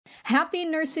Happy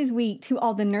Nurses Week to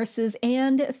all the nurses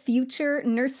and future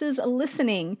nurses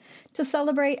listening. To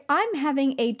celebrate, I'm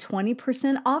having a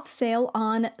 20% off sale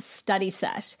on Study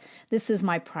Sesh. This is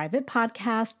my private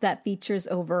podcast that features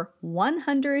over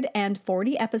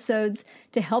 140 episodes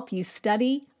to help you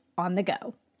study on the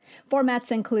go.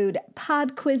 Formats include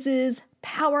pod quizzes,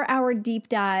 power hour deep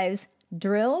dives,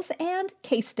 drills, and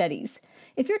case studies.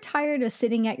 If you're tired of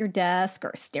sitting at your desk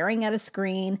or staring at a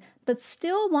screen, but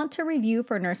still want to review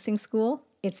for nursing school,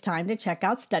 it's time to check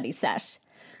out Study Sesh.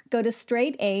 Go to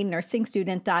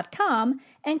straightanursingstudent.com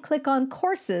and click on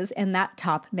Courses in that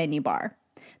top menu bar.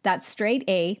 That's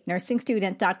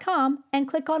straightanursingstudent.com and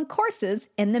click on Courses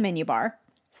in the menu bar.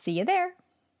 See you there.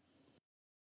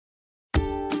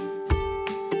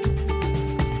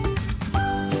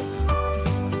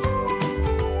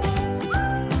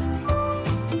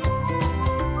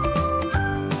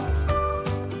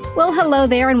 Well, hello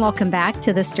there and welcome back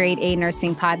to the Straight A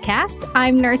Nursing Podcast.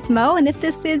 I'm Nurse Mo, and if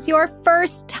this is your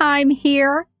first time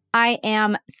here, I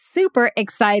am super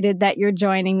excited that you're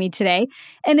joining me today.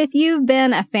 And if you've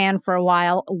been a fan for a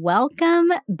while,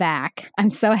 welcome back. I'm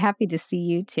so happy to see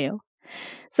you too.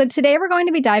 So today we're going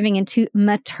to be diving into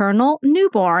maternal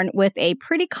newborn with a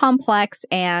pretty complex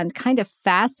and kind of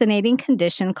fascinating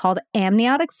condition called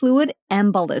amniotic fluid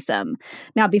embolism.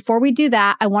 Now, before we do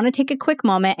that, I want to take a quick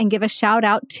moment and give a shout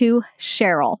out to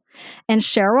Cheryl. And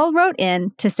Cheryl wrote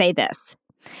in to say this.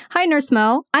 Hi, Nurse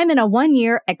Mo. I'm in a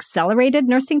 1-year accelerated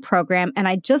nursing program and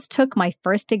I just took my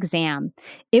first exam.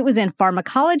 It was in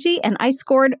pharmacology and I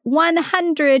scored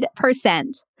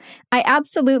 100%. I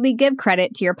absolutely give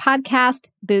credit to your podcast,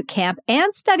 boot camp,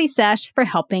 and Study Sesh for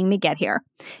helping me get here.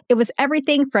 It was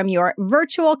everything from your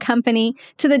virtual company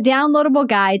to the downloadable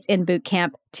guides in boot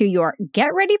camp to your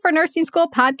Get Ready for Nursing School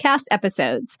podcast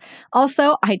episodes.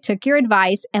 Also, I took your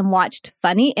advice and watched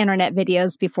funny internet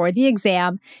videos before the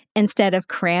exam instead of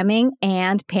cramming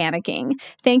and panicking.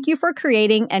 Thank you for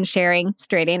creating and sharing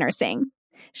Straight A Nursing.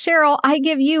 Cheryl, I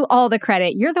give you all the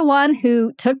credit. You're the one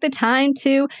who took the time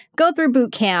to go through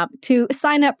boot camp, to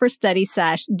sign up for Study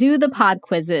Sesh, do the pod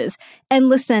quizzes, and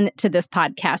listen to this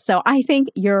podcast. So I think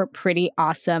you're pretty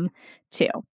awesome too.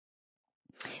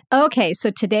 Okay,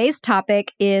 so today's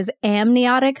topic is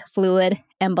amniotic fluid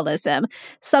embolism,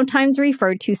 sometimes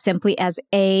referred to simply as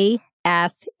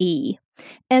AFE.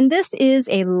 And this is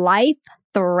a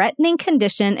life-threatening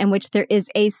condition in which there is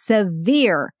a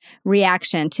severe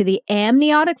reaction to the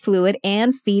amniotic fluid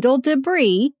and fetal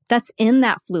debris that's in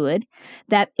that fluid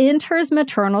that enters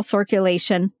maternal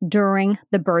circulation during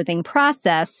the birthing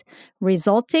process,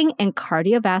 resulting in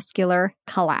cardiovascular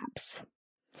collapse.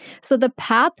 So the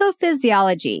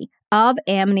pathophysiology of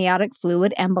amniotic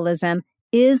fluid embolism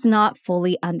is not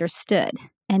fully understood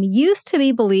and used to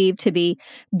be believed to be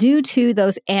due to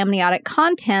those amniotic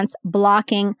contents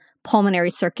blocking pulmonary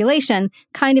circulation,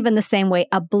 kind of in the same way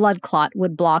a blood clot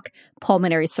would block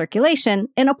pulmonary circulation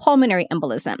in a pulmonary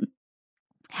embolism.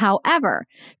 However,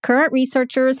 current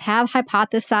researchers have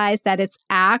hypothesized that it's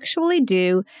actually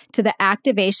due to the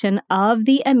activation of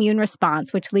the immune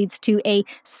response, which leads to a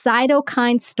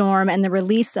cytokine storm and the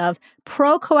release of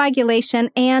procoagulation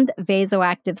and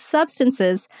vasoactive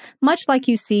substances, much like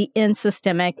you see in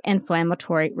systemic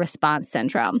inflammatory response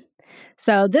syndrome.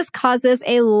 So this causes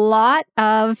a lot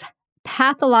of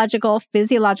pathological,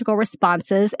 physiological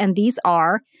responses, and these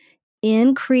are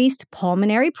increased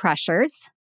pulmonary pressures.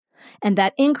 And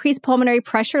that increased pulmonary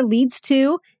pressure leads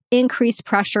to increased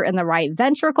pressure in the right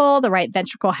ventricle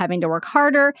having to work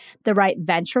harder, the right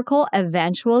ventricle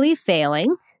eventually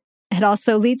failing. It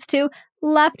also leads to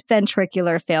left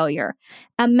ventricular failure,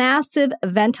 a massive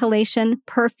ventilation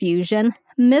perfusion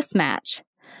mismatch,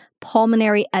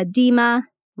 pulmonary edema,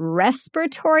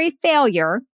 respiratory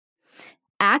failure,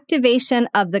 activation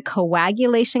of the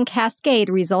coagulation cascade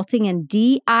resulting in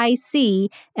DIC,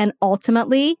 and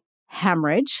ultimately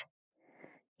hemorrhage,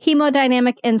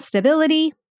 hemodynamic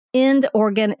instability, end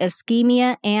organ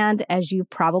ischemia, and, as you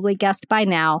probably guessed by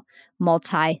now,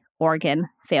 multi-organ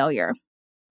failure.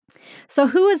 So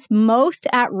who is most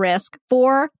at risk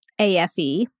for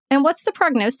AFE, and what's the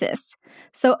prognosis?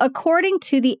 So according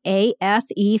to the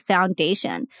AFE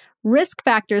Foundation, risk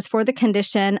factors for the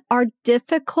condition are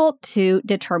difficult to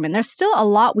determine. There's still a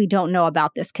lot we don't know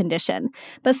about this condition,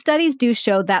 but studies do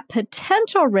show that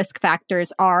potential risk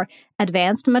factors are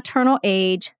advanced maternal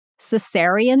age,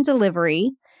 cesarean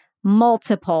delivery,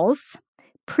 multiples,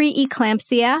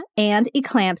 preeclampsia and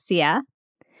eclampsia,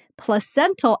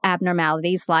 placental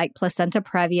abnormalities like placenta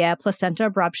previa, placenta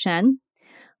abruption,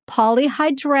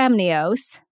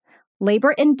 polyhydramnios,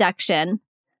 labor induction,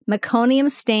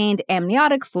 meconium-stained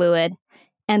amniotic fluid,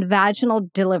 and vaginal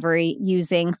delivery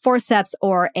using forceps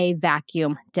or a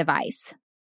vacuum device.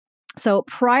 So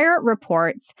prior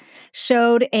reports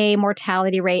showed a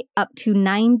mortality rate up to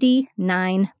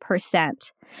 99%.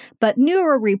 But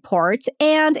newer reports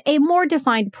and a more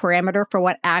defined parameter for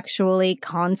what actually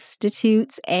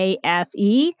constitutes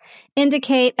AFE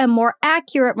indicate a more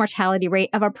accurate mortality rate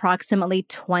of approximately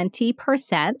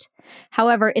 20%.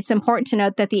 However, it's important to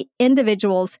note that the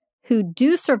individuals who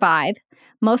do survive,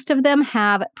 most of them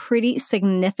have pretty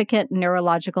significant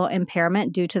neurological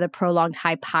impairment due to the prolonged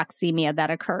hypoxemia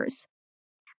that occurs.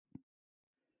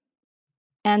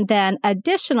 And then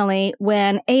additionally,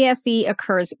 when AFE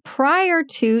occurs prior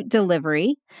to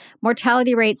delivery,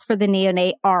 mortality rates for the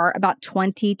neonate are about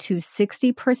 20 to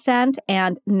 60%,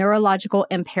 and neurological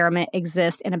impairment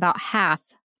exists in about half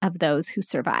of those who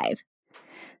survive.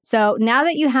 So now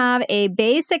that you have a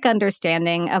basic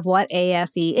understanding of what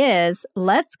AFE is,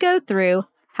 let's go through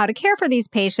how to care for these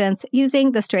patients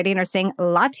using the straight A nursing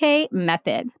latte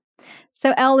method.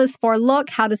 So L is for look.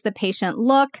 How does the patient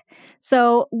look?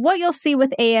 So what you'll see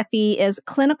with AFE is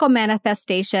clinical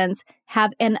manifestations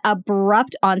have an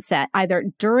abrupt onset, either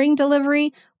during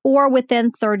delivery or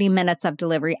within 30 minutes of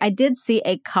delivery. I did see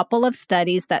a couple of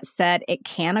studies that said it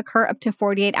can occur up to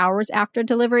 48 hours after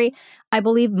delivery. I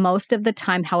believe most of the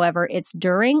time, however, it's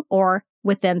during or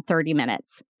within 30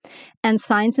 minutes. And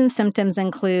signs and symptoms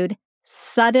include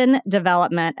sudden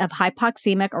development of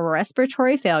hypoxemic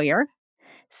respiratory failure,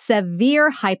 severe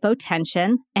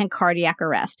hypotension, and cardiac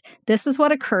arrest. This is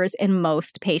what occurs in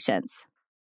most patients.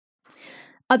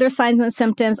 Other signs and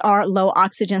symptoms are low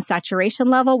oxygen saturation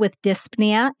level with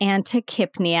dyspnea and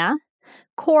tachypnea,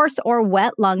 coarse or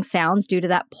wet lung sounds due to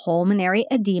that pulmonary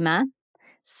edema,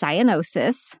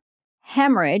 cyanosis,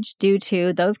 hemorrhage due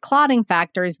to those clotting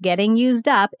factors getting used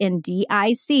up in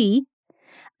DIC,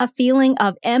 a feeling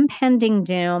of impending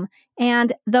doom,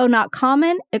 and though not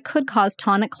common, it could cause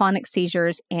tonic-clonic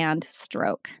seizures and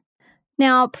stroke.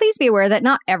 Now, please be aware that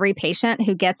not every patient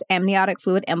who gets amniotic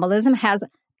fluid embolism has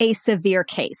a severe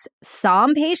case.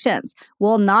 Some patients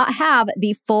will not have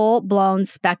the full-blown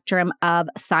spectrum of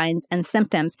signs and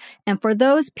symptoms, and for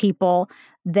those people,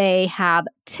 they have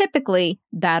typically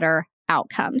better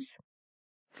outcomes.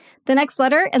 The next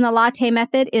letter in the latte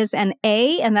method is an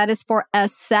A, and that is for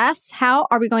assess. How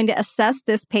are we going to assess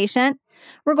this patient?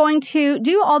 We're going to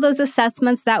do all those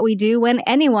assessments that we do when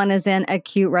anyone is in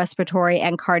acute respiratory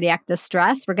and cardiac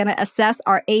distress. We're going to assess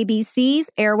our ABCs,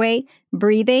 airway,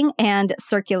 breathing, and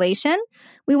circulation.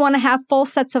 We want to have full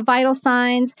sets of vital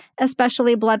signs,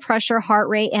 especially blood pressure, heart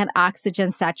rate, and oxygen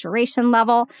saturation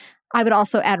level. I would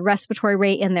also add respiratory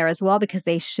rate in there as well because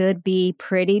they should be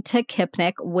pretty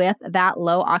tachypnic with that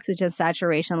low oxygen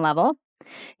saturation level.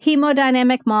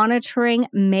 Hemodynamic monitoring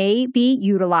may be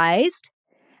utilized.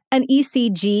 An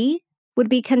ECG would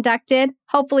be conducted.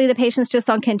 Hopefully the patient's just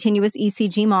on continuous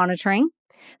ECG monitoring.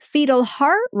 Fetal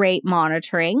heart rate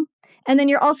monitoring. And then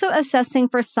you're also assessing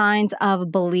for signs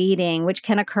of bleeding, which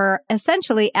can occur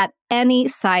essentially at any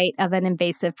site of an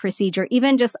invasive procedure,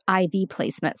 even just IV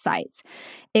placement sites.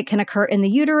 It can occur in the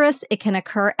uterus. It can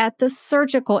occur at the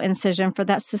surgical incision for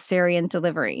that cesarean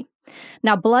delivery.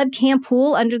 Now, blood can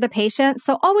pool under the patient,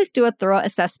 so always do a thorough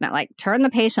assessment, like turn the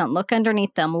patient, look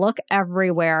underneath them, look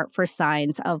everywhere for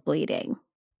signs of bleeding.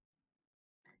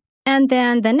 And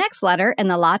then the next letter in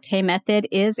the latte method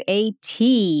is a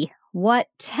T. What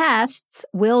tests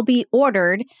will be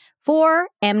ordered for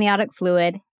amniotic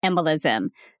fluid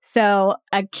embolism? So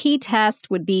a key test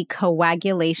would be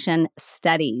coagulation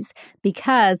studies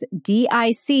because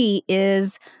DIC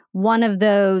is one of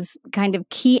those kind of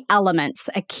key elements,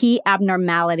 a key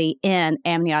abnormality in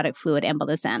amniotic fluid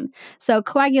embolism. So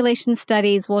coagulation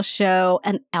studies will show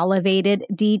an elevated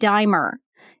D-dimer.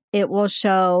 It will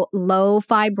show low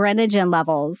fibrinogen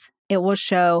levels. It will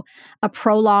show a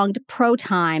prolonged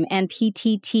ProTime and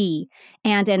PTT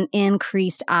and an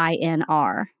increased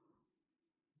INR.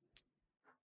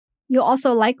 You'll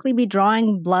also likely be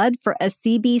drawing blood for a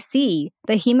CBC.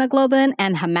 The hemoglobin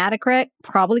and hematocrit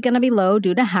probably going to be low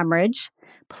due to hemorrhage.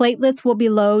 Platelets will be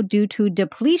low due to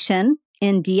depletion.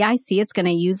 In DIC, it's going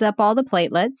to use up all the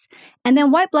platelets. And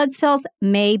then white blood cells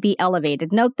may be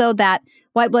elevated. Note, though, that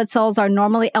white blood cells are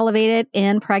normally elevated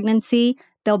in pregnancy.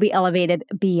 They'll be elevated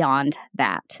beyond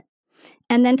that.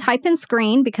 And then type and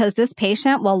screen because this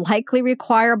patient will likely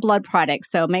require blood products.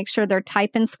 So make sure they're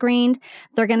type and screened.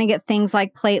 They're going to get things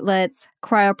like platelets,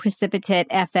 cryoprecipitate,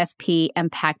 FFP,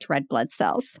 and packed red blood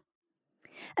cells.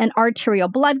 An arterial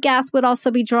blood gas would also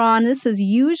be drawn. This is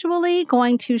usually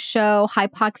going to show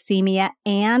hypoxemia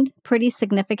and pretty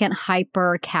significant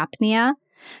hypercapnia.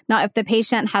 Now, if the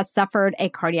patient has suffered a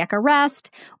cardiac arrest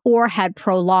or had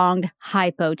prolonged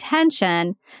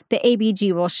hypotension, the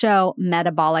ABG will show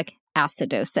metabolic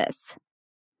acidosis.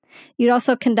 You'd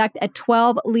also conduct a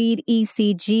 12-lead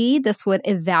ECG. This would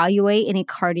evaluate any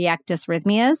cardiac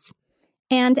dysrhythmias.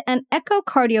 And an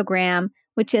echocardiogram,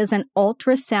 which is an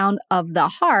ultrasound of the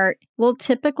heart, will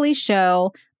typically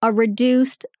show a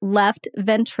reduced left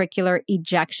ventricular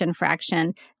ejection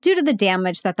fraction due to the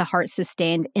damage that the heart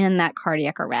sustained in that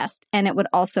cardiac arrest. And it would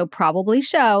also probably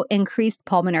show increased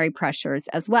pulmonary pressures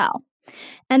as well.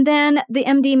 And then the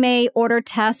MD may order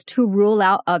tests to rule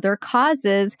out other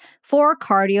causes for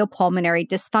cardiopulmonary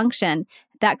dysfunction.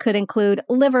 That could include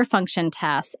liver function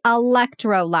tests,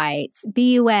 electrolytes,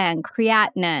 BUN,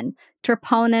 creatinine,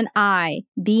 troponin I,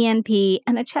 BNP,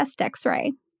 and a chest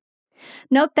X-ray.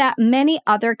 Note that many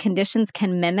other conditions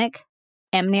can mimic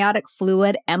amniotic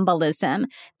fluid embolism.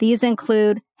 These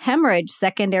include hemorrhage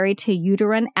secondary to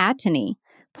uterine atony,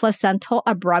 placental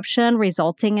abruption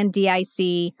resulting in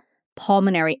DIC,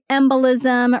 pulmonary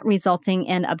embolism resulting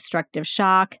in obstructive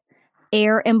shock,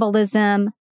 air embolism,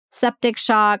 septic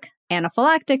shock,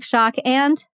 anaphylactic shock,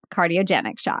 and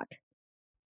cardiogenic shock.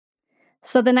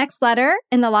 So the next letter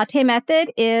in the latte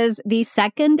method is the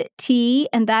second T,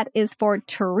 and that is for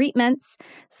treatments.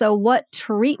 So what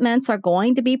treatments are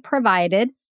going to be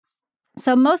provided?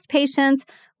 So most patients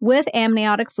with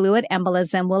amniotic fluid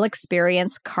embolism will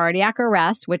experience cardiac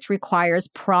arrest, which requires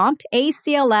prompt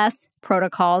ACLS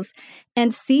protocols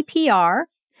and CPR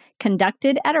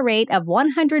conducted at a rate of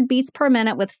 100 beats per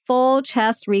minute with full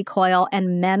chest recoil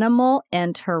and minimal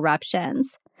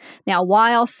interruptions. Now,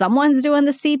 while someone's doing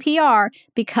the CPR,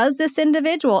 because this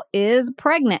individual is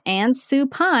pregnant and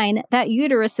supine, that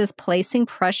uterus is placing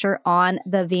pressure on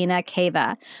the vena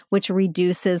cava, which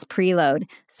reduces preload.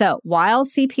 So while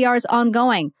CPR is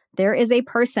ongoing, there is a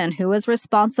person who is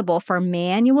responsible for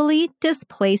manually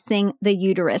displacing the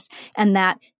uterus, and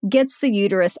that gets the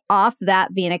uterus off that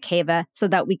vena cava so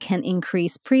that we can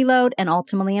increase preload and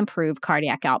ultimately improve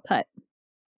cardiac output.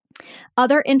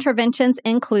 Other interventions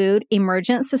include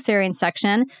emergent cesarean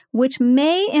section, which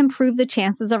may improve the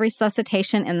chances of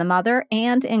resuscitation in the mother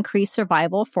and increase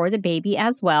survival for the baby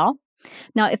as well.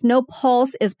 Now, if no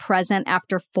pulse is present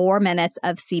after 4 minutes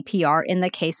of CPR in the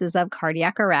cases of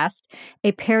cardiac arrest,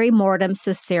 a perimortem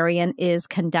cesarean is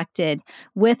conducted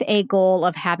with a goal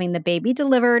of having the baby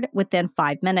delivered within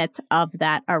 5 minutes of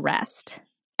that arrest.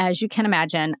 As you can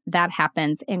imagine, that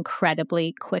happens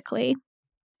incredibly quickly.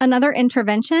 Another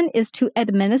intervention is to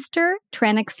administer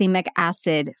tranexamic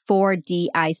acid for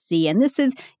DIC, and this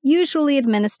is usually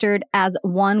administered as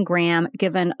 1 gram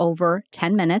given over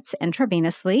 10 minutes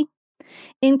intravenously.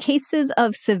 In cases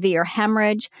of severe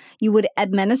hemorrhage, you would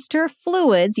administer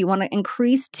fluids. You want to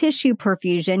increase tissue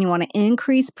perfusion. You want to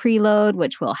increase preload,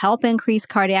 which will help increase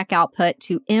cardiac output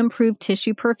to improve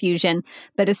tissue perfusion.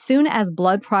 But as soon as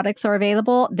blood products are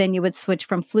available, then you would switch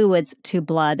from fluids to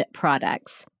blood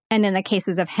products. And in the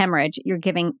cases of hemorrhage, you're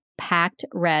giving packed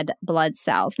red blood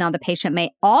cells. Now, the patient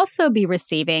may also be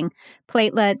receiving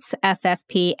platelets,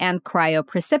 FFP, and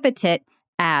cryoprecipitate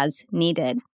as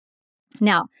needed.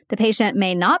 Now, the patient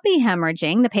may not be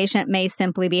hemorrhaging. The patient may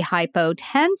simply be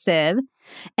hypotensive.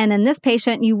 And in this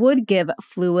patient, you would give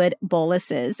fluid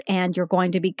boluses, and you're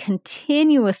going to be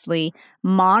continuously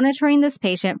monitoring this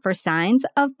patient for signs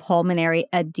of pulmonary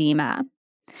edema.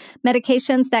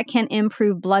 Medications that can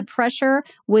improve blood pressure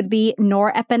would be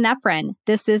norepinephrine.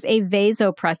 This is a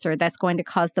vasopressor that's going to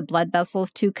cause the blood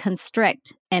vessels to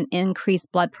constrict and increase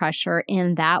blood pressure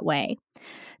in that way.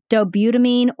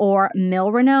 Dobutamine or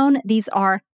milrinone, these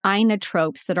are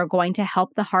inotropes that are going to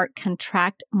help the heart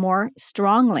contract more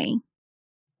strongly.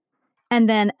 And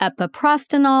then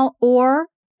epoprostenol or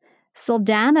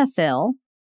sildenafil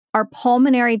are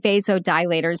pulmonary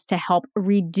vasodilators to help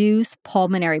reduce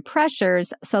pulmonary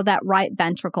pressures so that right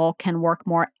ventricle can work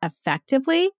more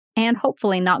effectively and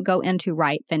hopefully not go into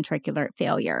right ventricular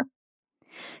failure.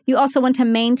 You also want to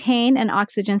maintain an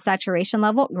oxygen saturation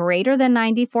level greater than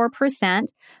 94%.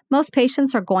 Most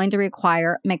patients are going to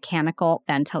require mechanical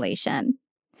ventilation.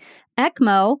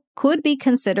 ECMO could be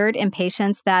considered in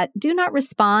patients that do not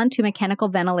respond to mechanical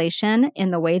ventilation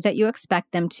in the way that you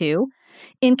expect them to,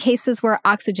 in cases where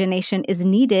oxygenation is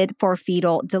needed for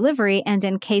fetal delivery, and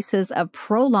in cases of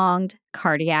prolonged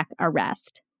cardiac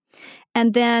arrest.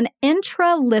 And then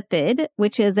intralipid,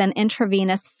 which is an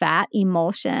intravenous fat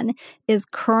emulsion, is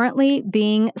currently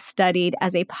being studied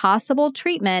as a possible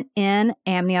treatment in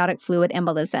amniotic fluid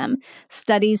embolism.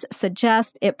 Studies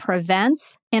suggest it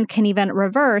prevents and can even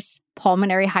reverse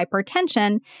pulmonary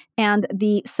hypertension and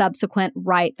the subsequent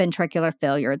right ventricular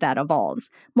failure that evolves.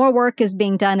 More work is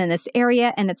being done in this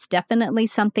area, and it's definitely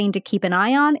something to keep an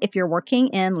eye on if you're working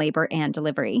in labor and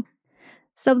delivery.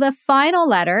 So the final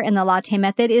letter in the latte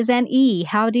method is an E.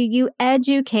 How do you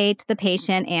educate the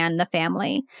patient and the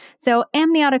family? So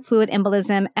amniotic fluid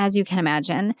embolism, as you can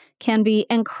imagine, can be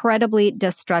incredibly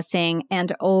distressing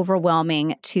and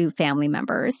overwhelming to family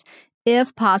members.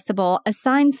 If possible,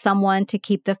 assign someone to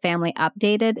keep the family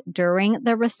updated during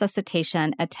the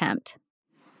resuscitation attempt.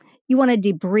 You want to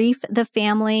debrief the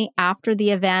family after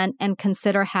the event and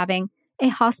consider having a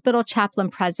hospital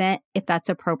chaplain present if that's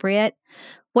appropriate.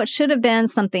 What should have been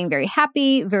something very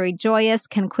happy, very joyous,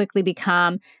 can quickly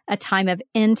become a time of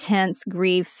intense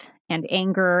grief and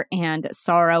anger and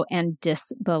sorrow and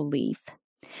disbelief.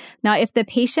 Now, if the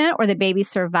patient or the baby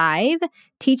survive,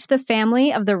 teach the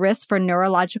family of the risk for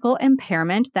neurological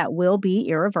impairment that will be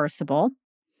irreversible.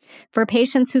 For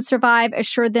patients who survive,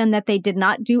 assure them that they did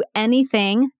not do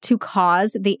anything to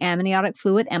cause the amniotic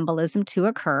fluid embolism to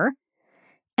occur.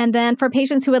 And then for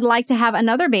patients who would like to have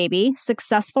another baby,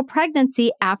 successful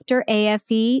pregnancy after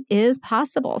AFE is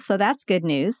possible. So that's good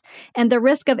news. And the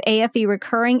risk of AFE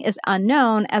recurring is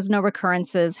unknown, as no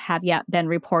recurrences have yet been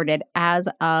reported as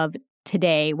of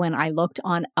today when I looked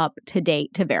on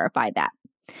UpToDate to verify that.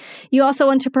 You also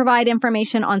want to provide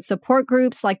information on support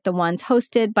groups like the ones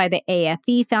hosted by the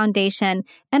AFE Foundation,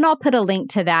 and I'll put a link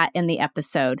to that in the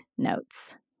episode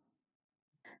notes.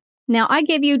 Now, I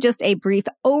gave you just a brief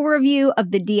overview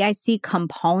of the DIC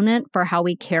component for how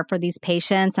we care for these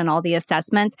patients and all the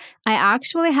assessments. I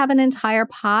actually have an entire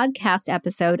podcast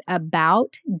episode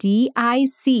about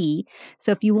DIC.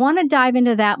 So if you want to dive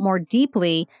into that more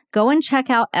deeply, go and check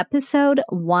out episode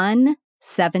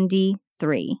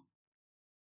 173.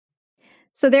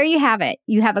 So there you have it.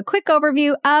 You have a quick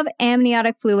overview of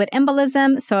amniotic fluid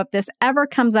embolism. So if this ever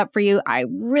comes up for you, I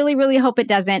really, really hope it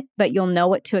doesn't, but you'll know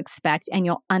what to expect and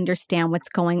you'll understand what's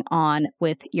going on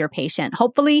with your patient.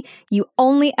 Hopefully, you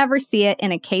only ever see it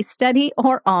in a case study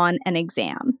or on an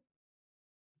exam.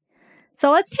 So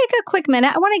let's take a quick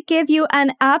minute. I want to give you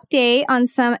an update on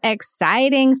some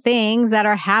exciting things that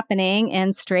are happening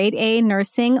in straight A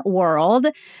nursing world.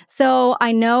 So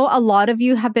I know a lot of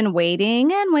you have been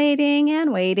waiting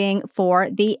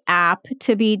for the app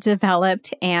to be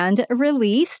developed and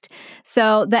released.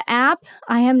 So the app,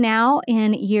 I am now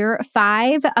in year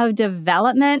 5 of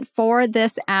development for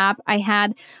this app. I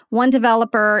had one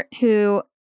developer who,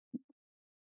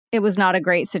 it was not a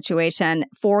great situation,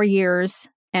 4 years.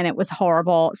 And it was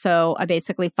horrible. So I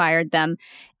basically fired them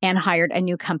and hired a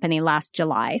new company last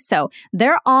July. So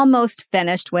they're almost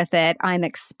finished with it. I'm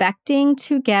expecting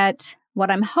to get what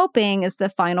I'm hoping is the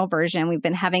final version. We've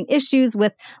been having issues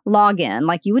with login.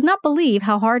 Like, you would not believe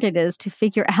how hard it is to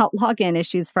figure out login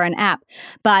issues for an app.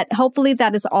 But hopefully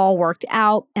that is all worked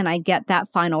out and I get that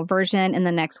final version in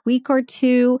the next week or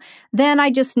two. Then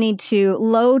I just need to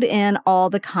load in all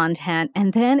the content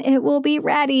and then it will be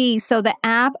ready. So the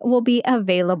app will be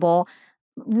available.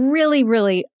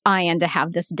 Really eyeing to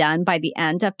have this done by the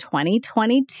end of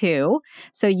 2022.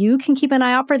 So you can keep an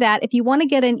eye out for that. If you want to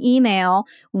get an email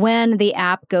when the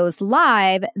app goes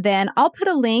live, then I'll put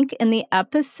a link in the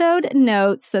episode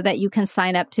notes so that you can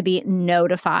sign up to be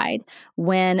notified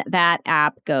when that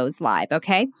app goes live.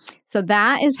 Okay. So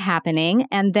that is happening.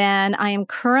 And then I am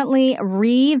currently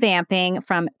revamping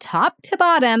from top to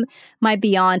bottom my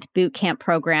Beyond Bootcamp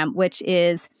program, which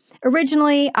is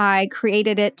originally, I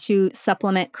created it to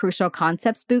supplement Crucial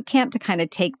Concepts Bootcamp to kind of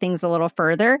take things a little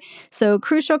further. So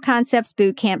Crucial Concepts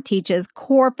Bootcamp teaches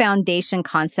core foundation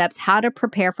concepts, how to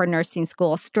prepare for nursing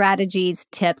school, strategies,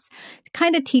 tips,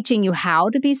 kind of teaching you how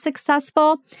to be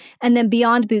successful. And then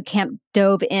Beyond Bootcamp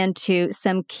dove into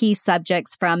some key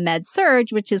subjects from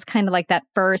Med-Surg, which is kind of like that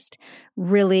first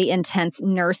really intense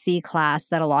nursey class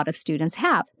that a lot of students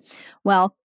have.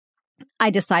 Well,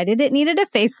 I decided it needed a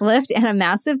facelift and a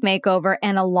massive makeover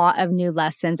and a lot of new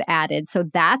lessons added. So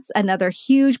that's another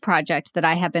huge project that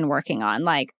I have been working on,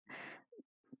 like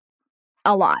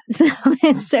a lot. So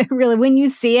it's really, when you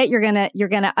see it, you're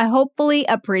gonna hopefully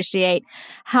appreciate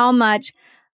how much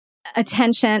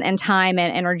attention and time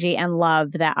and energy and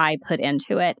love that I put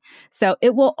into it. So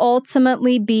it will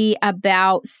ultimately be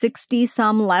about 60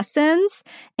 some lessons,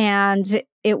 and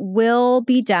it will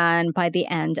be done by the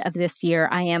end of this year.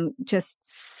 I am just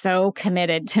so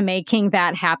committed to making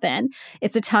that happen.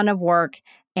 It's a ton of work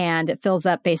and it fills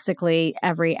up basically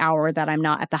every hour that I'm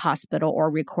not at the hospital or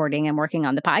recording and working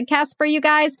on the podcast for you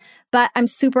guys. But I'm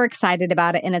super excited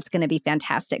about it, and it's going to be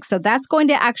fantastic. So that's going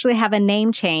to actually have a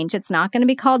name change. It's not going to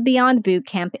be called Beyond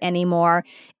Bootcamp anymore.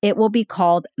 It will be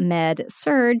called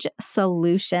Med-Surg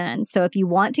Solution. So if you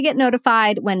want to get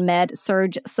notified when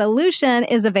Med-Surg Solution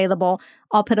is available,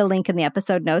 I'll put a link in the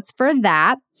episode notes for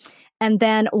that. And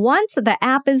then once the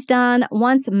app is done,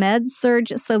 once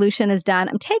Med-Surg Solution is done,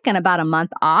 I'm taking about a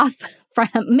month off, from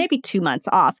maybe 2 months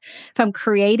off from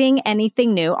creating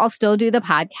anything new. I'll still do the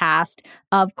podcast,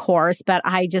 of course, but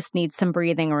I just need some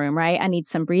breathing room, right? I need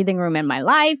some breathing room in my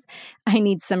life. I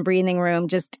need some breathing room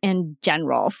just in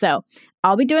general. So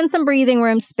I'll be doing some breathing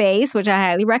room space, which I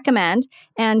highly recommend,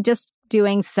 and just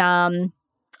doing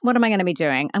what am I going to be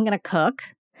doing? I'm going to cook.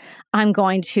 I'm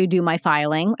going to do my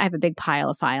filing. I have a big pile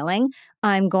of filing.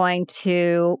 I'm going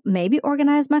to maybe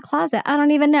organize my closet. I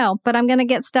don't even know, but I'm going to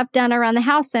get stuff done around the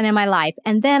house and in my life.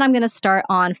 And then I'm going to start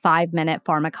on 5-minute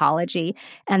pharmacology.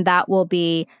 And that will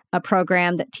be a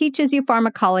program that teaches you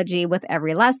pharmacology with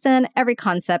every lesson, every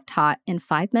concept taught in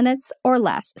 5 minutes or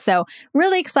less. So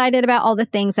really excited about all the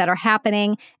things that are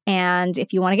happening. And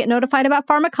if you want to get notified about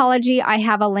pharmacology, I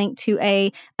have a link to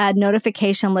a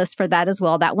notification list for that as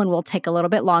well. That one will take a little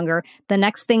bit longer. The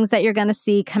next things that you're going to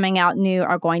see coming out new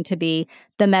are going to be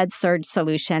the Med-Surg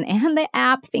Solution and the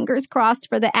app. Fingers crossed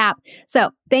for the app.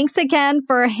 So thanks again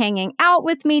for hanging out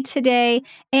with me today.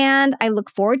 And I look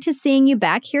forward to seeing you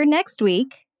back here next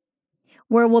week,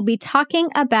 where we'll be talking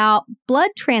about blood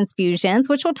transfusions,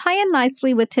 which will tie in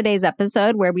nicely with today's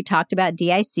episode where we talked about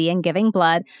DIC and giving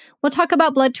blood. We'll talk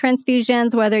about blood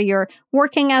transfusions, whether you're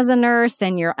working as a nurse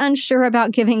and you're unsure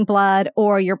about giving blood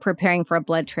or you're preparing for a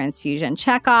blood transfusion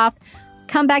checkoff.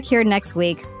 Come back here next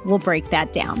week. We'll break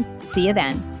that down. See you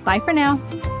then. Bye for now.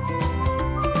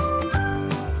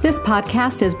 This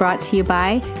podcast is brought to you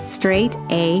by Straight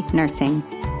A Nursing.